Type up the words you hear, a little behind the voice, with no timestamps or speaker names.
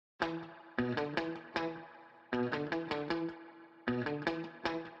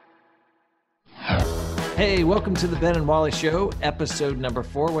Hey, welcome to the Ben and Wally Show, episode number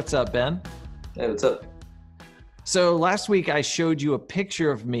 4. What's up, Ben? Hey, what's up? So last week I showed you a picture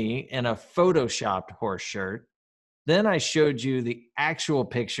of me in a photoshopped horse shirt. Then I showed you the actual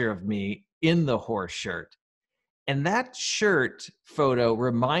picture of me in the horse shirt. And that shirt photo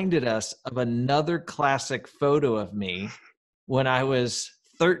reminded us of another classic photo of me when I was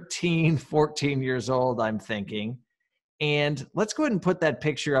 13, 14 years old, I'm thinking. And let's go ahead and put that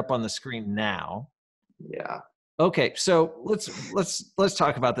picture up on the screen now. Yeah. Okay, so let's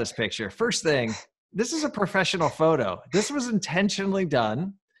talk about this picture. First thing, this is a professional photo. This was intentionally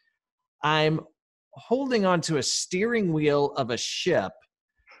done. I'm holding onto a steering wheel of a ship.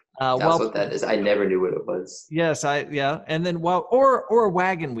 That's what that is. I never knew what it was. Yes, and then or a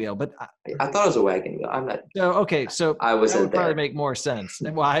wagon wheel, but I thought it was a wagon wheel. I'm not. So okay, so I that wasn't would probably there. make more sense.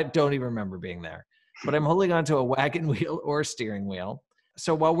 Well, I don't even remember being there, but I'm holding onto a wagon wheel or a steering wheel.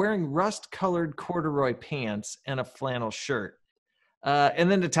 So while wearing rust-colored corduroy pants and a flannel shirt,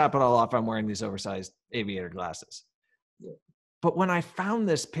 and then to top it all off, I'm wearing these oversized aviator glasses. Yeah. But when I found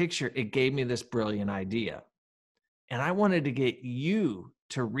this picture, it gave me this brilliant idea. And I wanted to get you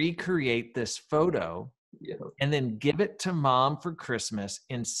to recreate this photo and then give it to Mom for Christmas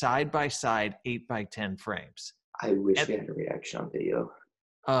in side-by-side 8x10 frames. I wish we had a reaction on video.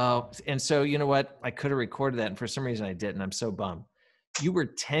 And so, you know what? I could have recorded that, and for some reason I didn't. I'm so bummed. You were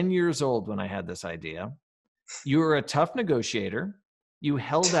 10 years old when I had this idea. You were a tough negotiator. You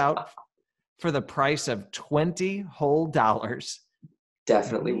held out for the price of $20 whole.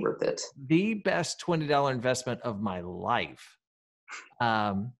 Definitely worth it. The best $20 investment of my life.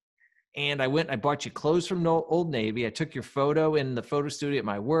 And I bought you clothes from Old Navy. I took your photo in the photo studio at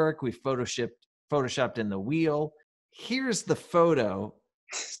my work. We photoshopped in the wheel. Here's the photo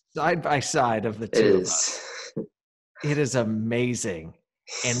side by side of the two of us. It is amazing.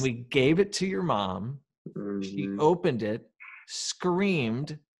 And we gave it to your mom. Mm-hmm. She opened it,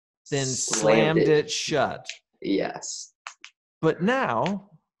 screamed, then slammed it shut. Yes. But now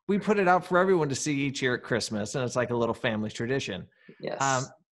we put it out for everyone to see each year at Christmas, and it's like a little family tradition. Yes.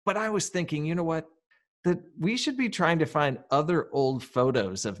 But I was thinking, you know what? That we should be trying to find other old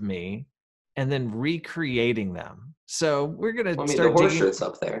photos of me and then recreating them. So we're going to start the horse shirt's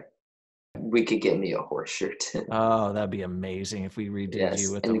up there. We could get me a horse shirt. Oh, that'd be amazing if we redid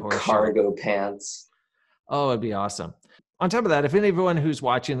you with the horse cargo pants. Oh, it'd be awesome. On top of that, if anyone who's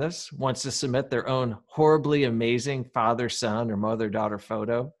watching this wants to submit their own horribly amazing father-son or mother-daughter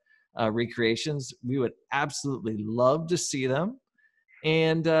photo recreations, we would absolutely love to see them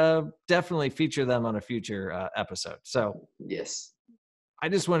and definitely feature them on a future episode. So yes. I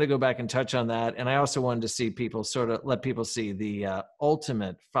just wanted to go back and touch on that. And I also wanted to see people let people see the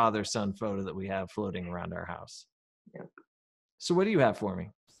ultimate father-son photo that we have floating around our house. Yep. So what do you have for me?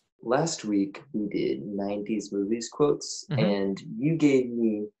 Last week we did 90s movies quotes, and you gave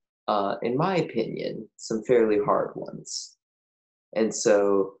me, in my opinion, some fairly hard ones. And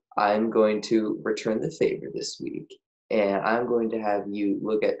so I'm going to return the favor this week, and I'm going to have you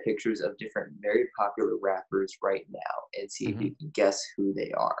look at pictures of different very popular rappers right now and see if you can guess who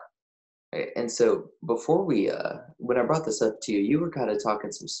they are. Right? And so before when I brought this up to you, you were kind of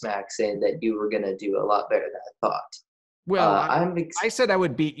talking some smack, saying that you were going to do a lot better than I thought. Well, I said I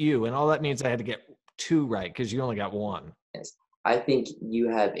would beat you, and all that means I had to get 2 right because you only got 1. Yes. I think you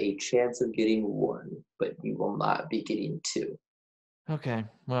have a chance of getting 1, but you will not be getting 2. Okay.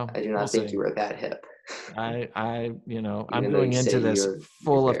 Well, I do not think you are that hip. I'm going into this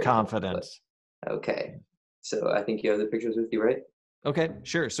full of confidence. Okay. So I think you have the pictures with you, right? Okay,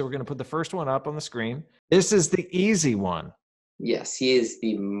 sure. So we're going to put the first one up on the screen. This is the easy one. Yes, he is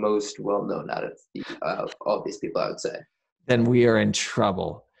the most well-known out of all these people, I would say. Then we are in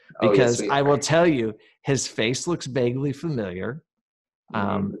trouble because I will tell you, his face looks vaguely familiar.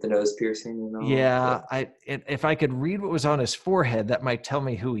 With the nose piercing and all. Yeah, if I could read what was on his forehead, that might tell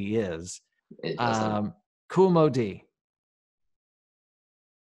me who he is. It doesn't. Kool Moe Dee.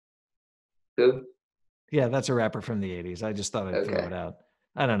 Who? Yeah, that's a rapper from the 80s. I just thought I'd throw it out.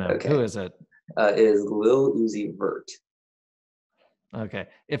 I don't know. Okay. Who is it? It is Lil Uzi Vert. Okay.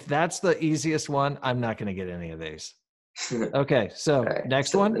 If that's the easiest one, I'm not going to get any of these. Okay. So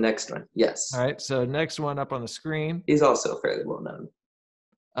next one? The next one. Yes. All right. So next one up on the screen. He's also fairly well known.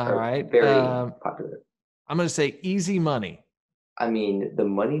 All right. Very popular. I'm going to say Easy Money. I mean, the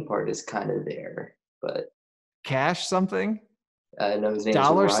money part is kind of there, but. Cash something? No, his name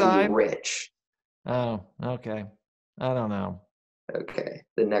is Roddy Rich. Oh, okay. I don't know. Okay.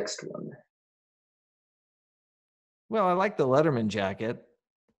 The next one. Well, I like the Letterman jacket.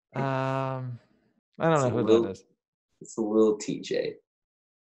 I don't know who that is. It's a Lil TJ.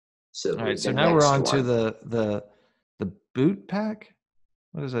 So All right. So the now we're next on to one. the boot pack.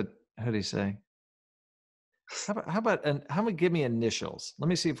 What does a hoodie say? How about give me initials? Let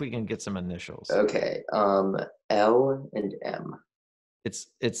me see if we can get some initials. Okay. L and M.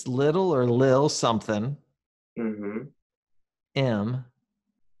 It's little or Lil something. Mm-hmm. M.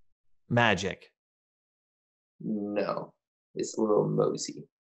 Magic. No, it's Little Mosey.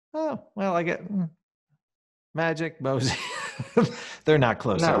 Oh, well, I get Magic, Mosey. They're not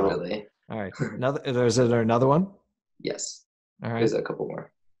close at Not all. really. All right. Is there another one? Yes. All right. There's a couple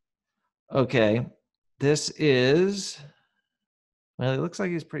more. Okay. This is, well, it looks like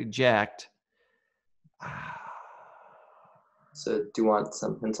he's pretty jacked. So do you want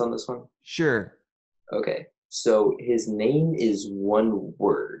some hints on this one? Sure. Okay. So his name is one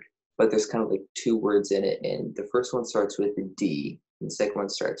word, but there's kind of like two words in it, and the first one starts with a D, and the second one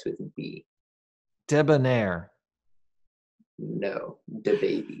starts with a B. Debonair. No, the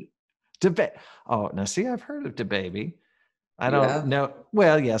baby. Oh, now see, I've heard of DeBaby. I You don't have? know.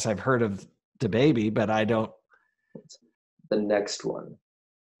 Well, yes, I've heard of DeBaby, but I don't. The next one.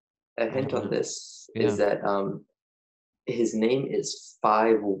 A I hint don't on know. this Yeah. is that his name is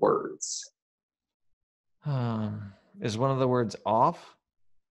 5 words. Is one of the words off?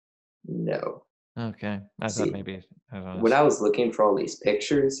 No. Okay. I thought See, maybe. I don't know. when I was looking for all these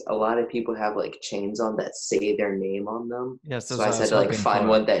pictures, a lot of people have like chains on that say their name on them. Yes, So that's I what I just had was to like hoping find for.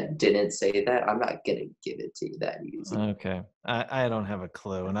 one that didn't say that. I'm not gonna give it to you that easy. Okay. I don't have a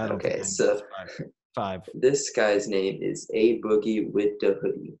clue, and I don't think Okay, I can so guess five. this guy's name is A Boogie with the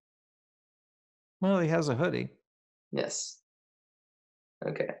hoodie. Well, he has a hoodie. Yes.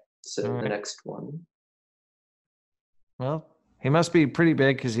 Okay, so All the right. next one. Well, he must be pretty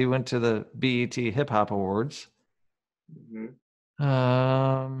big because he went to the BET Hip Hop Awards.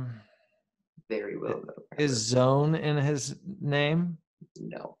 Um, Very well known is rapper. Zone in his name?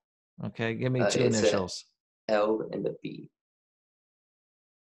 No. Okay, give me two It's a initials. L and a B.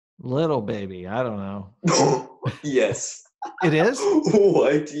 Little baby. I don't know. Yes. It is?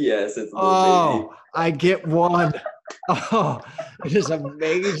 What? Yes, it's Little Baby. Oh, I get one. Oh, it is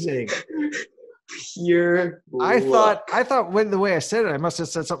amazing. Pure I luck. thought when the way I said it, I must have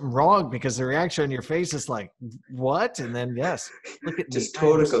said something wrong because the reaction on your face is like, what? And then yes, look at me. Just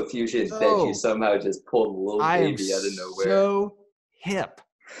total confusion that you somehow just pulled Little I am Baby out of nowhere. so hip.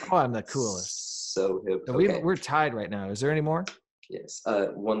 Oh, I'm the coolest. So hip. So Okay. we're tied right now. Is there any more? Yes.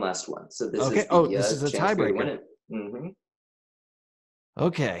 One last one. So this Okay. is Oh, the this is a chance for you to win tiebreaker. it. Mm-hmm.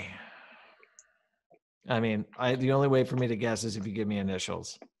 Okay. I mean, the only way for me to guess is if you give me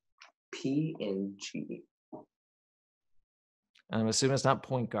initials. P and G. I'm assuming it's not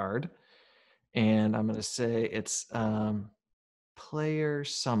point guard. And I'm going to say it's player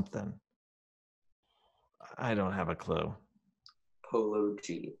something. I don't have a clue. Polo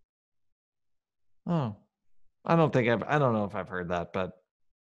G. Oh, I don't know if I've heard that, but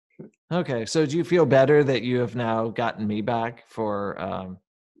okay. So do you feel better that you have now gotten me back for,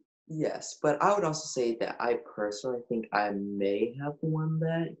 Yes, but I would also say that I personally think I may have won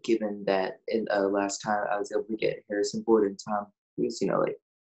that, given that in last time I was able to get Harrison Ford and Tom Cruise, like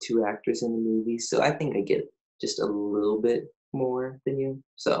 2 actors in the movie. So I think I get just a little bit more than you.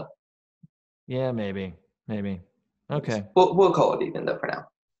 So yeah, maybe. Okay. we'll call it even though for now.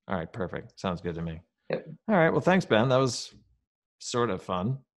 All right. Perfect. Sounds good to me. Yep. All right. Well, thanks, Ben. That was sort of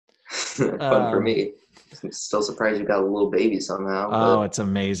fun. Fun for me. I'm still surprised you got a Little Baby somehow. Oh, it's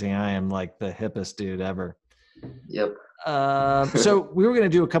amazing. I am like the hippest dude ever. Yep. So we were going to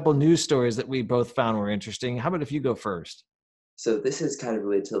do a couple news stories that we both found were interesting. How about if you go first? So this is kind of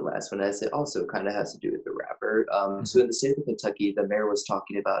related to the last one, as it also kind of has to do with the rapper. Mm-hmm. So in the state of Kentucky, the mayor was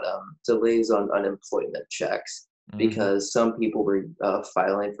talking about delays on unemployment checks because some people were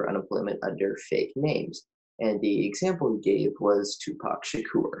filing for unemployment under fake names. And the example he gave was Tupac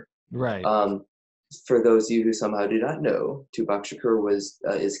Shakur. Right. For those of you who somehow do not know, Tupac Shakur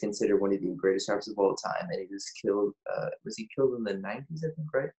is considered one of the greatest rappers of all time, and he was killed. Was he killed in the 90s? I think,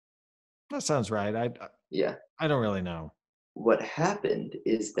 right? That sounds right. Yeah. I don't really know. What happened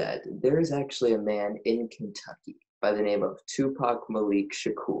is that there is actually a man in Kentucky by the name of Tupac Malik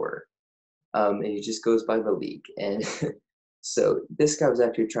Shakur, and he just goes by Malik. And so this guy was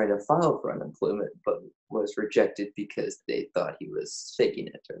actually trying to file for unemployment, but was rejected because they thought he was faking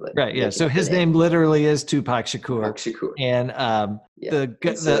it. Right. Yeah. So his name literally is Tupac Shakur. Tupac Shakur. And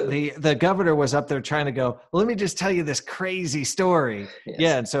the governor was up there trying to go, well, let me just tell you this crazy story. Yes.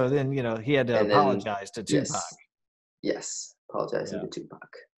 Yeah. And so then, he had to apologize to Tupac. Yes. Apologizing to Tupac.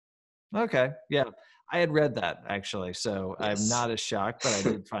 Okay. Yeah. I had read that actually. So yes. I'm not as shocked, but I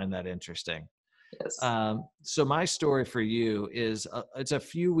did find that interesting. Yes. So my story for you is it's a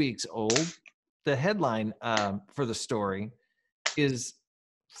few weeks old. The headline for the story is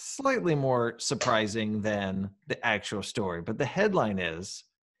slightly more surprising than the actual story, but the headline is: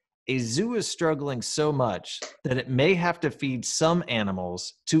 a zoo is struggling so much that it may have to feed some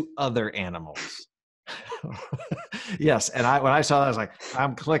animals to other animals. Yes, and when I saw that, I was like,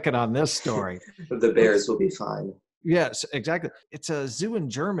 I'm clicking on this story. The bears will be fine. Yes, exactly. It's a zoo in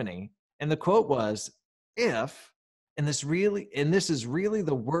Germany, and the quote was, "If," and this is really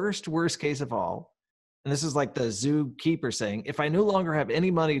the worst case of all, and this is like the zookeeper saying, "If I no longer have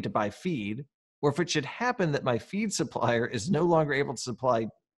any money to buy feed, or if it should happen that my feed supplier is no longer able to supply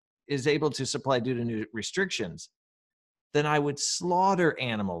due to new restrictions, then I would slaughter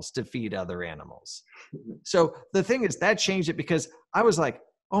animals to feed other animals." So the thing is, that changed it, because I was like,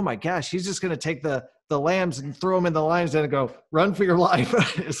 oh my gosh, he's just going to take the lambs and throw them in the lion's den and go, run for your life.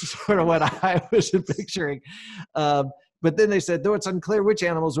 Is sort of what I was picturing. But then they said, though it's unclear which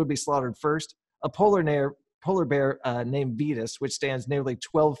animals would be slaughtered first, a polar bear named Vetus, which stands nearly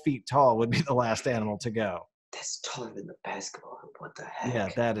 12 feet tall, would be the last animal to go. That's taller than the basketball hoop. What the heck? Yeah,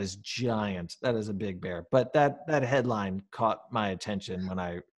 that is giant. That is a big bear. But that headline caught my attention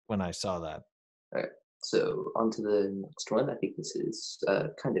when I saw that. All right. So on to the next one. I think this is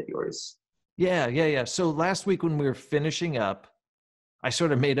kind of yours. Yeah. So last week when we were finishing up, I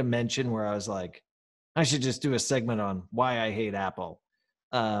sort of made a mention where I was like, I should just do a segment on why I hate Apple.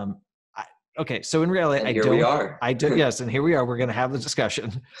 Okay, so in reality, And here we are. Yes, and here we are. We're going to have the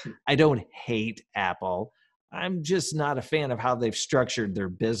discussion. I don't hate Apple. I'm just not a fan of how they've structured their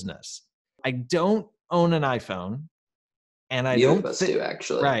business. I don't own an iPhone, and I don't do,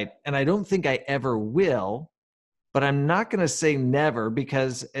 actually. Right, and I don't think I ever will. But I'm not going to say never,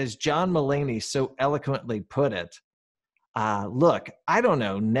 because as John Mulaney so eloquently put it, look, I don't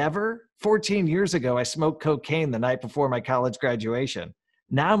know, never. 14 years ago, I smoked cocaine the night before my college graduation.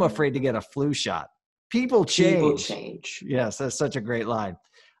 Now I'm afraid to get a flu shot. People change. People change. Yes, that's such a great line.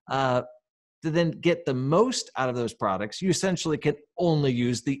 To then get the most out of those products, you essentially can only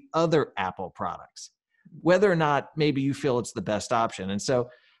use the other Apple products, whether or not maybe you feel it's the best option. And so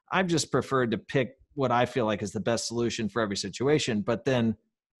I've just preferred to pick what I feel like is the best solution for every situation. But then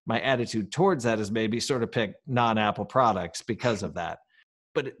my attitude towards that is maybe sort of pick non-Apple products because of that.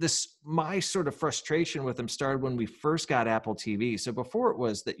 But my sort of frustration with them started when we first got Apple TV. So before it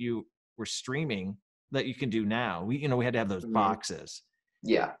was that you were streaming that you can do now, we had to have those boxes.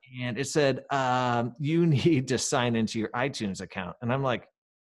 Yeah. And it said, you need to sign into your iTunes account. And I'm like,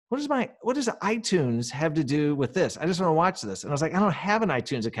 what does iTunes have to do with this? I just want to watch this. And I was like, I don't have an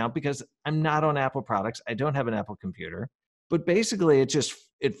iTunes account because I'm not on Apple products. I don't have an Apple computer. But basically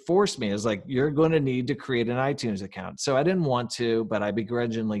it forced me. It's like, you're going to need to create an iTunes account. So I didn't want to, but I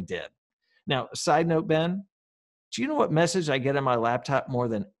begrudgingly did. Now, side note, Ben, do you know what message I get on my laptop more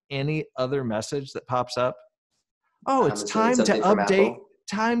than any other message that pops up? Oh, it's time to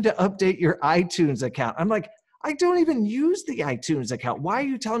update your iTunes account. I'm like, I don't even use the iTunes account. Why are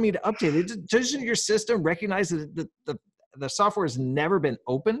you telling me to update it? Doesn't your system recognize that the software has never been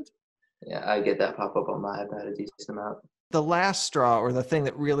opened? Yeah, I get that pop up on my iPad a decent amount. The last straw, or the thing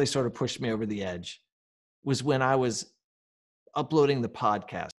that really sort of pushed me over the edge, was when I was uploading the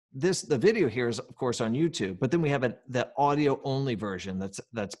podcast. The video here is, of course, on YouTube, but then we have the audio only version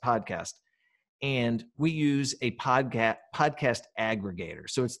that's podcast. And we use a podcast aggregator.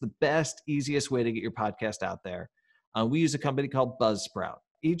 So it's the best, easiest way to get your podcast out there. We use a company called Buzzsprout.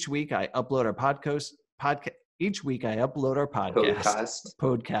 Each week I upload our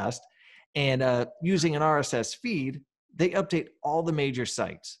podcast. And using an RSS feed, they update all the major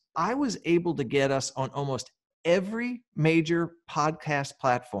sites. I was able to get us on almost every major podcast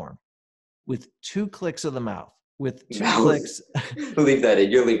platform with 2 clicks of the mouth. With 2 clicks. Leave that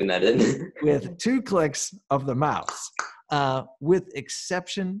in. You're leaving that in. With 2 clicks of the mouse, with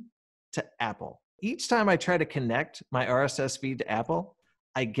exception to Apple. Each time I try to connect my RSS feed to Apple,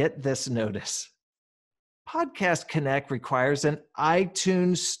 I get this notice. Podcast Connect requires an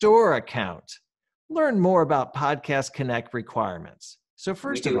iTunes Store account. Learn more about Podcast Connect requirements. So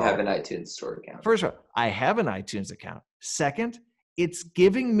first of all, have an iTunes Store account. First of all, I have an iTunes account. Second, it's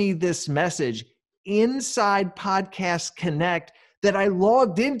giving me this message inside Podcast Connect that I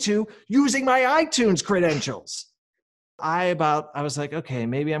logged into using my iTunes credentials. I was like, okay,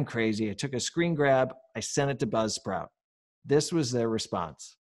 maybe I'm crazy. I took a screen grab. I sent it to Buzzsprout. This was their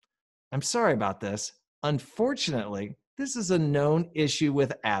response. I'm sorry about this. Unfortunately, this is a known issue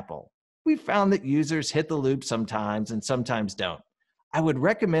with Apple. We found that users hit the loop sometimes and sometimes don't. I would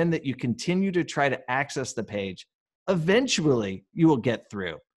recommend that you continue to try to access the page. Eventually, you will get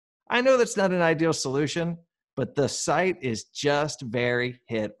through. I know that's not an ideal solution, but the site is just very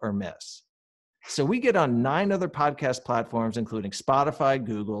hit or miss. So we get on 9 other podcast platforms, including Spotify,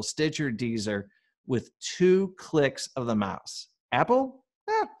 Google, Stitcher, Deezer, with 2 clicks of the mouse. Apple?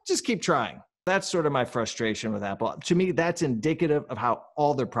 Just keep trying. That's sort of my frustration with Apple. To me, that's indicative of how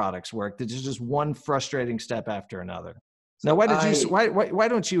all their products work. There's just one frustrating step after another. Now, why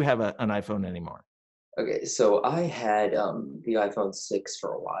don't you have an iPhone anymore? Okay, so I had the iPhone 6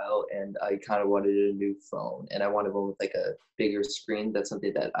 for a while, and I kind of wanted a new phone, and I wanted one with like a bigger screen. That's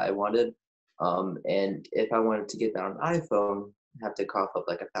something that I wanted. And if I wanted to get that on an iPhone, I'd have to cough up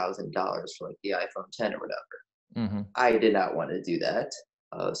like $1,000 for like the iPhone 10 or whatever. Mm-hmm. I did not want to do that.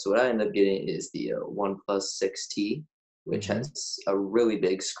 So what I ended up getting is the OnePlus 6T, which has a really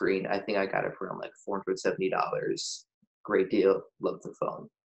big screen. I think I got it for around like $470. Great deal. Love the phone.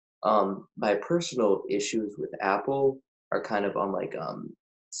 My personal issues with Apple are kind of on like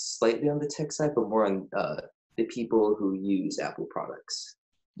slightly on the tech side, but more on the people who use Apple products.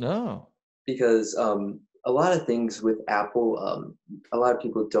 No. Because a lot of things with Apple, a lot of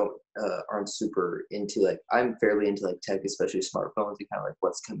people aren't super into, like, I'm fairly into like tech, especially smartphones and kind of like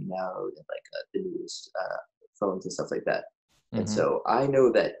what's coming out and like the newest phones and stuff like that. And so I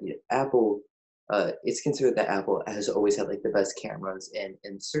know that Apple, it's considered that Apple has always had like the best cameras, and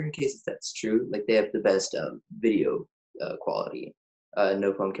in certain cases that's true. Like they have the best video quality.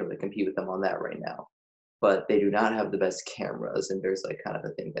 No phone can really compete with them on that right now. But they do not have the best cameras, and there's like kind of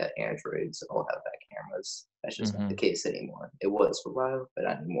a thing that Androids all have bad cameras. That's just not the case anymore. It was for a while, but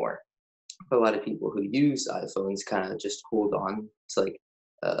not anymore. But a lot of people who use iPhones kind of just hold on to like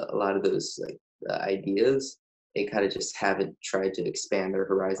a lot of those like ideas. They kind of just haven't tried to expand their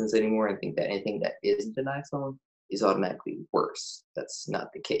horizons anymore and think that anything that isn't an iPhone is automatically worse. That's not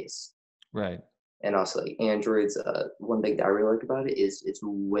the case. Right. And also like Androids, one thing that I really like about it is it's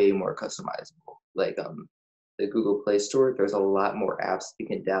way more customizable. Like the Google Play Store, there's a lot more apps you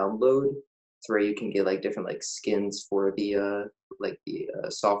can download to where you can get like different like skins for the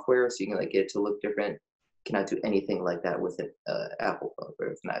software, so you can like get it to look different. You cannot do anything like that with an Apple phone or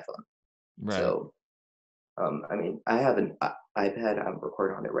with an iPhone. Right. So I mean, I have an iPad. I'm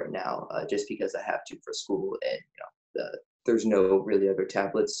recording on it right now, just because I have to for school, and there's no really other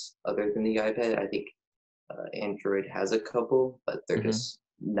tablets other than the iPad. I think Android has a couple, but they're just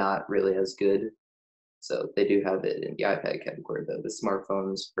not really as good. So they do have it in the iPad category, though. The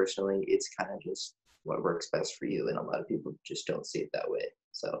smartphones, personally, it's kind of just what works best for you, and a lot of people just don't see it that way.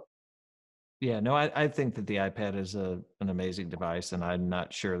 So. Yeah, no, I think that the iPad is an amazing device, and I'm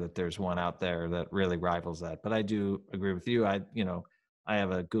not sure that there's one out there that really rivals that. But I do agree with you. I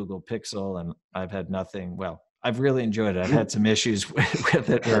have a Google Pixel, and I've had nothing. Well, I've really enjoyed it. I've had some issues with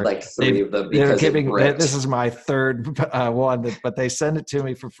it. Where like 3 of them because it bricked. This is my third one, but they send it to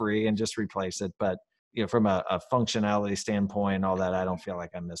me for free and just replace it. But from a functionality standpoint, all that, I don't feel like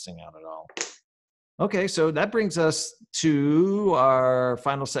I'm missing out at all. Okay, so that brings us to our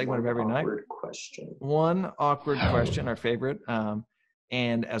final segment of every night. One awkward question, our favorite.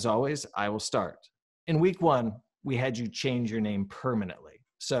 And as always, I will start. In week 1, we had you change your name permanently.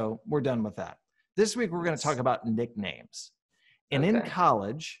 So we're done with that. This week, we're going to talk about nicknames. And in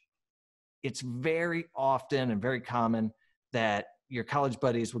college, it's very often and very common that your college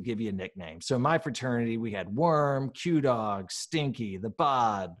buddies will give you a nickname. So in my fraternity, we had Worm, Q-Dog, Stinky, the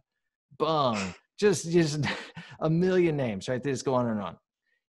Bod, Bung. Just a million names, right? They just go on and on.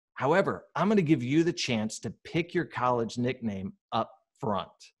 However, I'm going to give you the chance to pick your college nickname up front.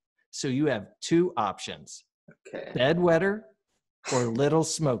 So you have 2 options. Okay. Bedwetter or Little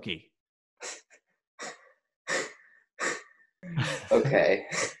Smokey. Okay.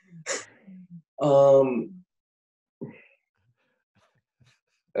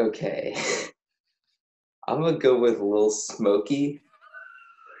 Okay. I'm going to go with Little Smokey.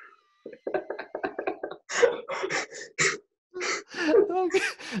 Okay.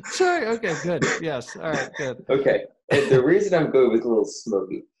 Sorry. Okay, good. Yes. All right, good. Okay. And the reason I'm going with Little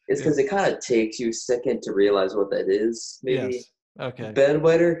Smokey is because it kind of takes you a second to realize what that is, maybe. Yes. Okay.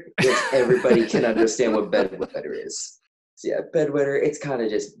 Bedwetter, everybody can understand what bedwetter is. So yeah, bedwetter, it's kind of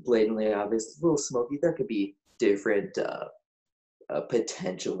just blatantly obvious. Little Smokey, there could be different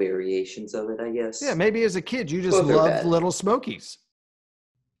potential variations of it, I guess. Yeah, maybe as a kid you just loved Little Smokies.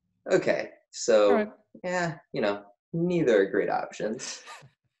 Okay, so yeah, neither are great options.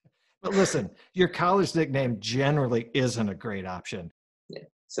 But listen, your college nickname generally isn't a great option. Yeah.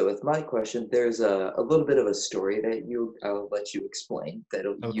 So with my question, there's a little bit of a story that I'll let you explain that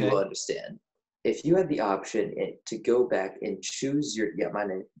you will understand. If you had the option to go back and choose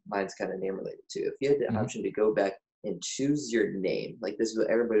mine's kind of name related too. If you had the option to go back and choose your name, like this is what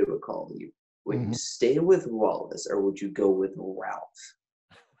everybody would call you, would Mm-hmm. you stay with Wallace or would you go with Ralph?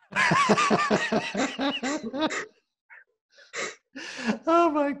 Oh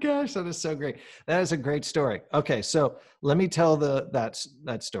my gosh, that is so great. That is a great story. Okay, so let me tell that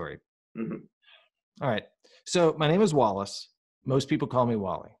story. Mm-hmm. All right. So my name is Wallace. Most people call me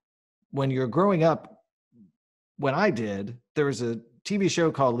Wally. When you're growing up, when I did, there was a TV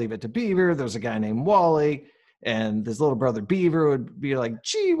show called Leave It to Beaver. There was a guy named Wally, and his little brother Beaver would be like,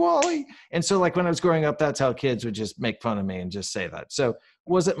 gee, Wally. And so like when I was growing up, that's how kids would just make fun of me and just say that. So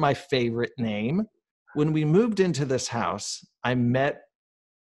wasn't my favorite name. When we moved into this house, I met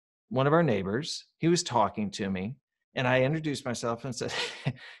one of our neighbors. He was talking to me, and I introduced myself and said,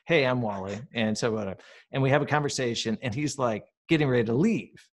 hey, I'm Wally. And so whatever. And we have a conversation, and he's like getting ready to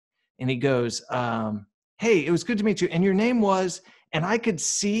leave. And he goes, hey, it was good to meet you. And your name was, and I could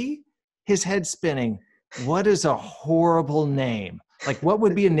see his head spinning. What is a horrible name? Like, what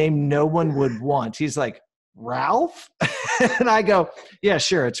would be a name no one would want? He's like, Ralph? And I go, yeah,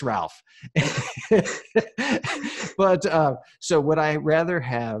 sure, it's Ralph. But so would I rather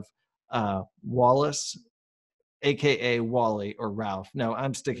have Wallace, AKA Wally, or Ralph? No,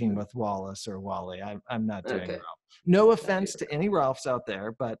 I'm sticking with Wallace or Wally. I'm not doing Okay. Ralph. No offense to any Ralphs out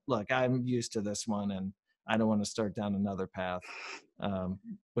there, but look, I'm used to this one, and I don't want to start down another path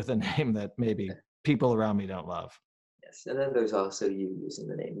with a name that maybe people around me don't love. Yes, and then there's also you using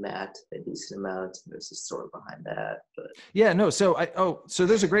the name Matt a decent amount. There's a story behind that, but yeah, no. So so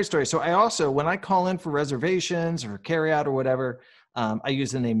there's a great story. So I also, when I call in for reservations or carryout or whatever, I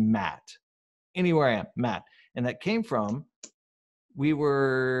use the name Matt. Anywhere I am, Matt. And that came from, we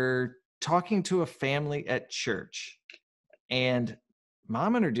were talking to a family at church, and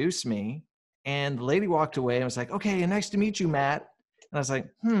mom introduced me, and the lady walked away and was like, okay, nice to meet you, Matt. And I was like,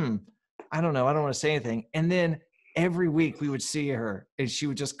 I don't know. I don't want to say anything. And then every week we would see her and she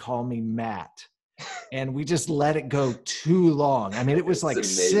would just call me Matt. And we just let it go too long. I mean, it was like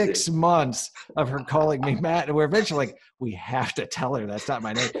 6 months of her calling me Matt. And we're eventually like, we have to tell her that's not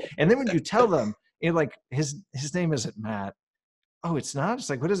my name. And then when you tell them, like his name isn't Matt. Oh, it's not? It's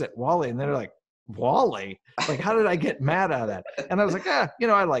like, what is it? Wally. And they're like, Wally? Like, how did I get Matt out of that? And I was like, I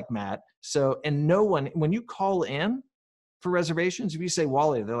like Matt. So, and no one, when you call in for reservations, if you say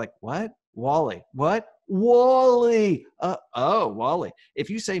Wally, they're like, what? Wally. What? Wally. Oh, Wally. If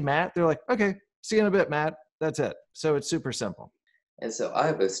you say Matt, they're like, okay, see you in a bit, Matt. That's it. So it's super simple. And so I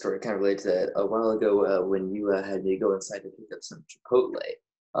have a story kind of related to that. A while ago, when you had me go inside to pick up some Chipotle,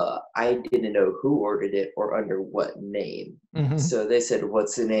 I didn't know who ordered it or under what name. Mm-hmm. So they said,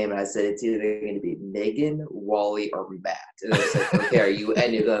 what's the name? And I said, it's either going to be Megan, Wally, or Matt. And they said, okay, are you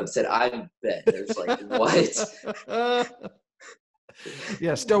any of them? I said, I'm Ben. It was like, what?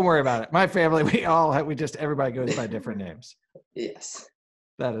 Yes, don't worry about it. My family, everybody goes by different names. Yes.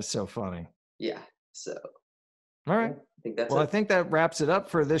 That is so funny. Yeah. So. All right. I think that wraps it up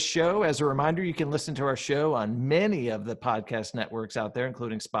for this show. As a reminder, you can listen to our show on many of the podcast networks out there,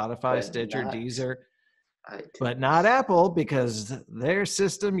 including Spotify, Stitcher, Deezer, but not Apple, because their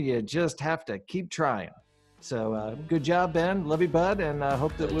system, you just have to keep trying. So good job, Ben. Love you, bud. And I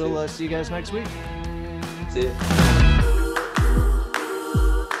hope that we'll see you guys next week. See you.